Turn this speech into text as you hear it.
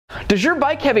Does your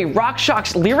bike have a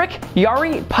RockShox Lyrik,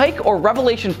 Yari, Pike, or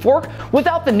Revelation fork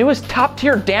without the newest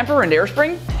top-tier damper and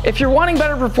airspring? If you're wanting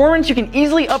better performance, you can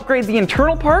easily upgrade the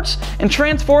internal parts and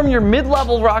transform your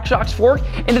mid-level RockShox fork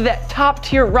into that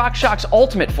top-tier RockShox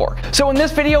Ultimate fork. So in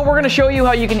this video, we're going to show you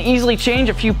how you can easily change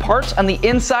a few parts on the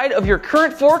inside of your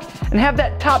current fork and have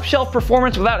that top-shelf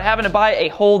performance without having to buy a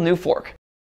whole new fork.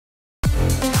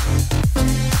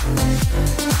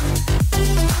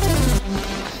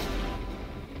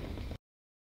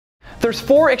 There's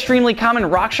 4 extremely common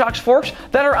RockShox forks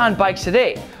that are on bikes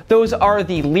today. Those are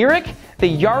the Lyrik,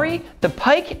 the Yari, the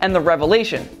Pike, and the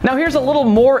Revelation. Now here's a little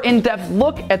more in-depth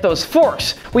look at those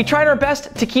forks. We tried our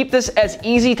best to keep this as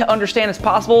easy to understand as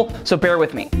possible, so bear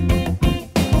with me.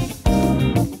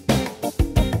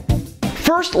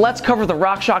 First, let's cover the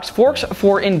RockShox forks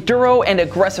for enduro and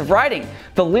aggressive riding,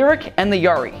 the Lyrik and the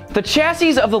Yari. The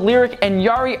chassis of the Lyrik and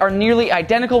Yari are nearly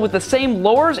identical with the same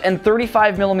lowers and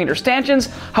 35mm stanchions.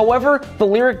 However, the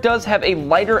Lyrik does have a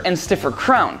lighter and stiffer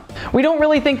crown. We don't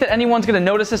really think that anyone's going to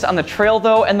notice this on the trail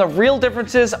though, and the real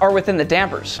differences are within the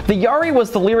dampers. The Yari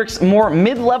was the Lyrik's more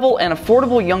mid-level and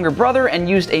affordable younger brother and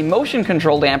used a motion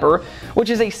control damper, which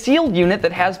is a sealed unit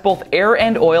that has both air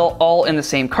and oil all in the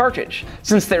same cartridge.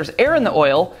 Since there's air in the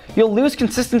oil, you'll lose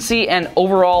consistency and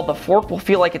overall the fork will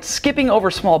feel like it's skipping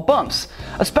over small bumps,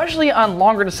 especially on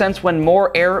longer descents when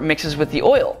more air mixes with the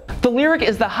oil. The Lyrik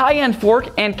is the high-end fork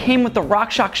and came with the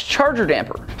RockShox Charger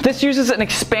damper. This uses an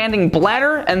expanding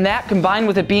bladder, and that combined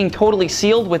with it being totally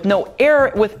sealed with no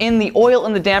air within the oil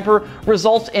in the damper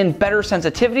results in better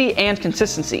sensitivity and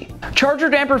consistency. Charger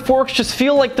damper forks just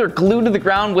feel like they're glued to the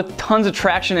ground with tons of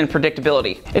traction and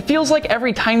predictability. It feels like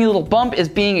every tiny little bump is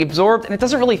being absorbed and it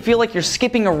doesn't really feel like you're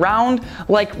skipping around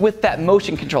like with that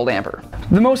motion control damper.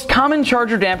 The most common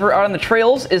Charger damper out on the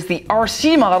trails is the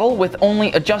RC model with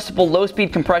only adjustable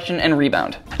low-speed compression and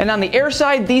rebound. And on the air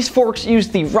side, these forks use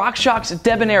the RockShox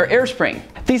DebonAir airspring.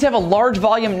 These have a large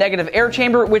volume negative air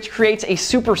chamber which creates a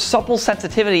super supple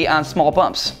sensitivity on small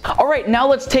bumps. Alright, now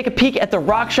let's take a peek at the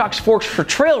RockShox forks for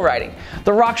trail riding,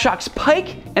 the RockShox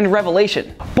Pike and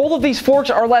Revelation. Both of these forks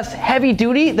are less heavy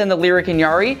duty than the Lyrik and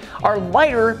Yari, are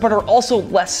lighter but are also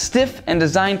less stiff and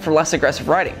designed for less aggressive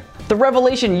riding. The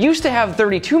Revelation used to have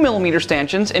 32mm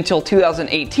stanchions until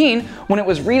 2018 when it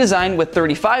was redesigned with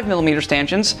 35mm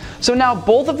stanchions, so now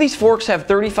both of these forks have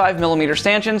 35mm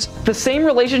stanchions. The same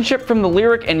relationship from the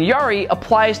Lyrik and Yari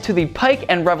applies to the Pike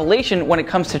and Revelation when it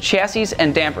comes to chassis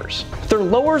and dampers. Their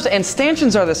lowers and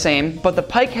stanchions are the same, but the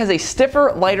Pike has a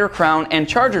stiffer, lighter crown and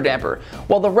charger damper,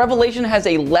 while the Revelation has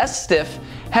a less stiff,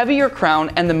 heavier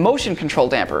crown and the motion control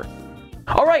damper.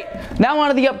 Alright, now on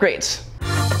to the upgrades.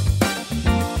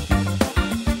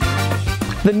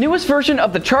 The newest version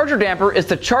of the Charger damper is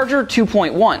the Charger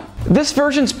 2.1. This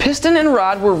version's piston and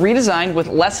rod were redesigned with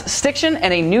less stiction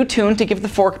and a new tune to give the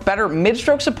fork better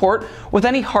mid-stroke support with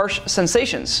any harsh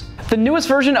sensations. The newest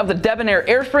version of the DebonAir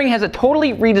airspring has a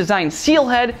totally redesigned seal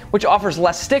head which offers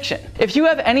less stiction. If you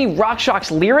have any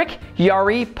RockShox Lyrik,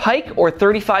 Yari, Pike, or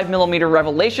 35mm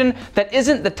Revelation that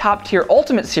isn't the top tier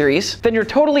Ultimate series, then you're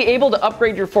totally able to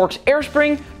upgrade your fork's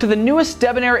airspring to the newest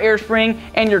DebonAir airspring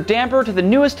and your damper to the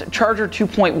newest Charger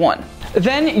 2.1.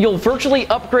 Then you'll virtually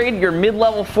upgrade your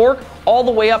mid-level fork all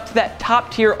the way up to that top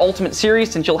tier Ultimate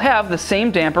series since you'll have the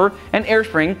same damper and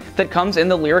airspring that comes in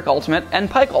the Lyrik Ultimate and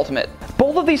Pike Ultimate.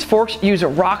 Both of these forks use a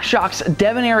RockShox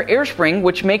DebonAir airspring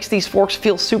which makes these forks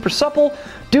feel super supple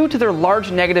due to their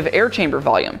large negative air chamber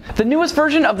volume. The newest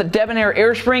version of the DebonAir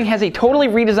airspring has a totally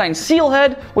redesigned seal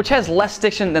head which has less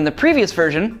stiction than the previous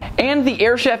version, and the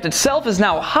air shaft itself is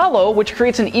now hollow which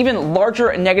creates an even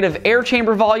larger negative air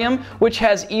chamber volume which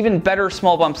has even better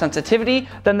small bump sensitivity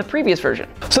than the previous version.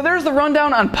 So there's the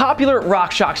rundown on popular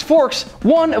RockShox forks,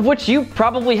 one of which you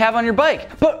probably have on your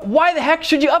bike. But why the heck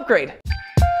should you upgrade?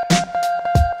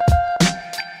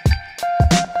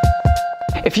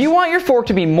 If you want your fork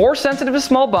to be more sensitive to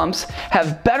small bumps,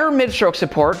 have better mid-stroke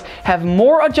support, have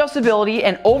more adjustability,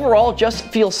 and overall just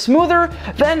feel smoother,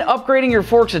 then upgrading your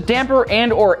fork's damper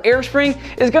and or airspring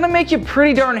is going to make you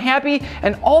pretty darn happy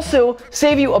and also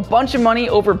save you a bunch of money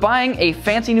over buying a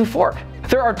fancy new fork.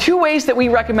 There are 2 ways that we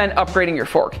recommend upgrading your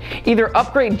fork. Either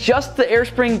upgrade just the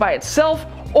airspring by itself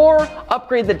or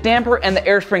upgrade the damper and the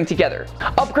airspring together.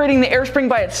 Upgrading the airspring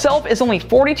by itself is only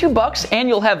 $42 and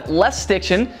you'll have less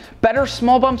stiction, better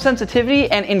small bump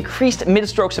sensitivity, and increased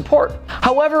mid-stroke support.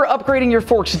 However, upgrading your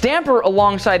fork's damper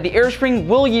alongside the airspring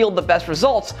will yield the best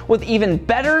results with even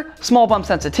better small bump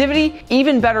sensitivity,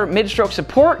 even better mid-stroke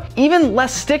support, even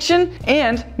less stiction,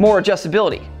 and more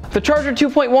adjustability. The Charger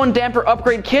 2.1 damper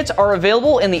upgrade kits are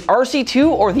available in the RC2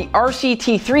 or the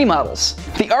RCT3 models.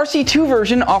 The RC2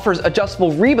 version offers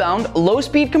adjustable rebound, low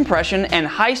speed compression, and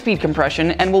high speed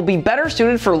compression, and will be better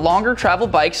suited for longer travel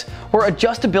bikes where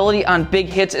adjustability on big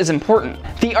hits is important.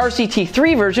 The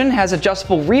RCT3 version has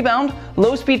adjustable rebound,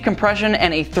 low speed compression,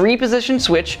 and a 3-position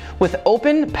switch with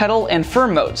open, pedal, and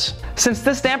firm modes. Since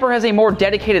this damper has a more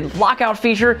dedicated lockout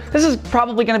feature, this is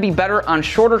probably going to be better on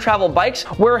shorter travel bikes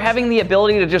where having the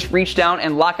ability to just reach down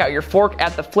and lock out your fork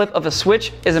at the flip of a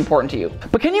switch is important to you.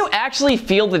 But can you actually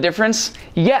feel the difference?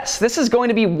 Yes, this is going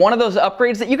to be one of those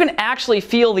upgrades that you can actually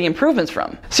feel the improvements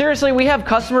from. Seriously, we have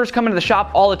customers come into the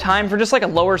shop all the time for just like a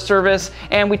lower service,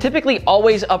 and we typically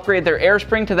always upgrade their air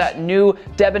spring to that new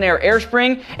DebonAir air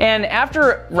spring, and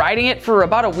after riding it for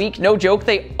about a week, no joke,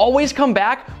 they always come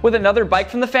back with another bike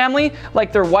from the family.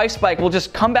 Like their wife's bike will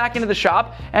just come back into the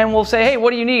shop and we'll say, hey,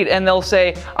 what do you need? And they'll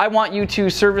say, I want you to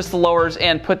service the lowers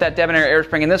and put that DebonAir air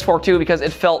spring in this fork too because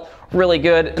it felt really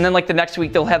good. And then like the next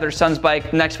week they'll have their son's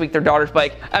bike, next week their daughter's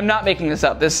bike. I'm not making this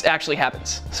up. This actually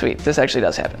happens. Sweet, this actually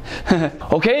does happen.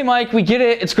 Okay, Mike, we get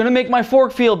it. It's gonna make my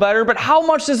fork feel better, but how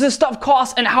much does this stuff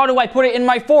cost and how do I put it in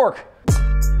my fork?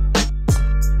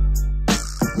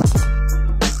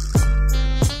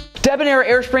 DebonAir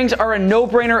air springs are a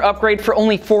no-brainer upgrade for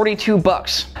only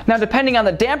 $42. Now, depending on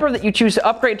the damper that you choose to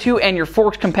upgrade to and your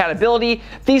fork's compatibility,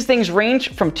 these things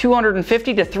range from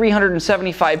 $250 to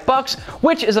 $375,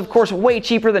 which is of course way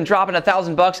cheaper than dropping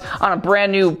 $1,000 on a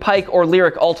brand new Pike or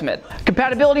Lyrik Ultimate.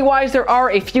 Compatibility-wise, there are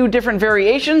a few different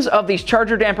variations of these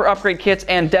Charger damper upgrade kits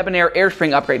and DebonAir air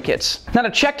spring upgrade kits. Now,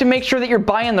 to check to make sure that you're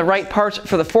buying the right parts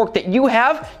for the fork that you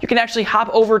have, you can actually hop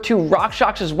over to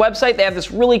RockShox's website. They have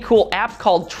this really cool app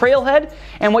called Trailhead,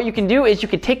 and what you can do is you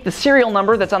can take the serial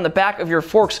number that's on the back of your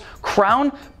fork's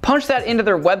crown, punch that into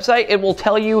their website. It will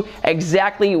tell you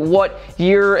exactly what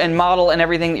year and model and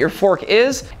everything that your fork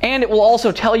is, and it will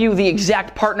also tell you the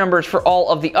exact part numbers for all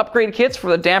of the upgrade kits for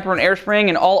the damper and air spring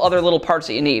and all other little parts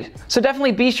that you need. So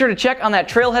definitely be sure to check on that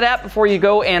Trailhead app before you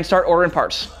go and start ordering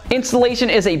parts. Installation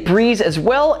is a breeze as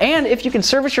well, and if you can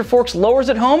service your fork's lowers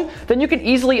at home, then you can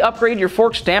easily upgrade your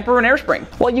fork's damper and air spring.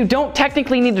 While you don't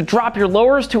technically need to drop your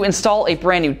lowers to install a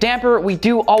brand new damper, we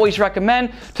do always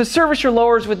recommend to service your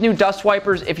lowers with new dust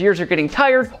wipers if yours are getting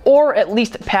tired, or at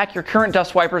least pack your current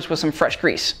dust wipers with some fresh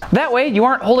grease. That way, you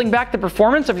aren't holding back the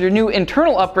performance of your new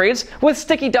internal upgrades with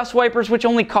sticky dust wipers, which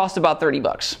only cost about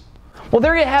 $30. Well,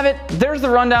 there you have it. There's the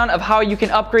rundown of how you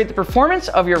can upgrade the performance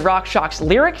of your RockShox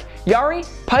Lyrik, Yari,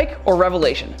 Pike, or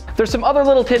Revelation. There's some other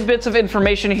little tidbits of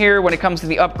information here when it comes to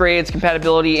the upgrades,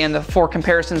 compatibility, and the fork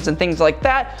comparisons and things like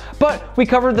that, but we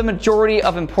covered the majority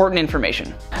of important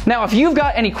information. Now, if you've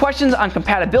got any questions on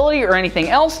compatibility or anything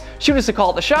else, shoot us a call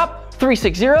at the shop,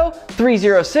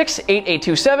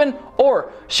 360-306-8827,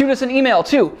 or shoot us an email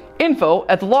to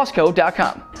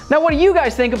info@thelostco.com. Now, what do you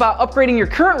guys think about upgrading your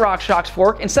current RockShox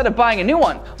fork instead of buying a new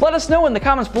one? Let us know in the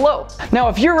comments below. Now,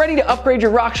 if you're ready to upgrade your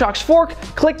RockShox fork,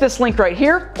 click this link right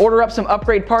here, order up some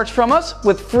upgrade parts from us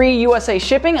with free USA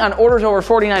shipping on orders over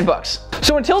 $49.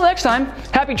 So until next time,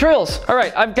 happy trails. All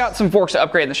right, I've got some forks to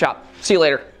upgrade in the shop. See you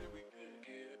later.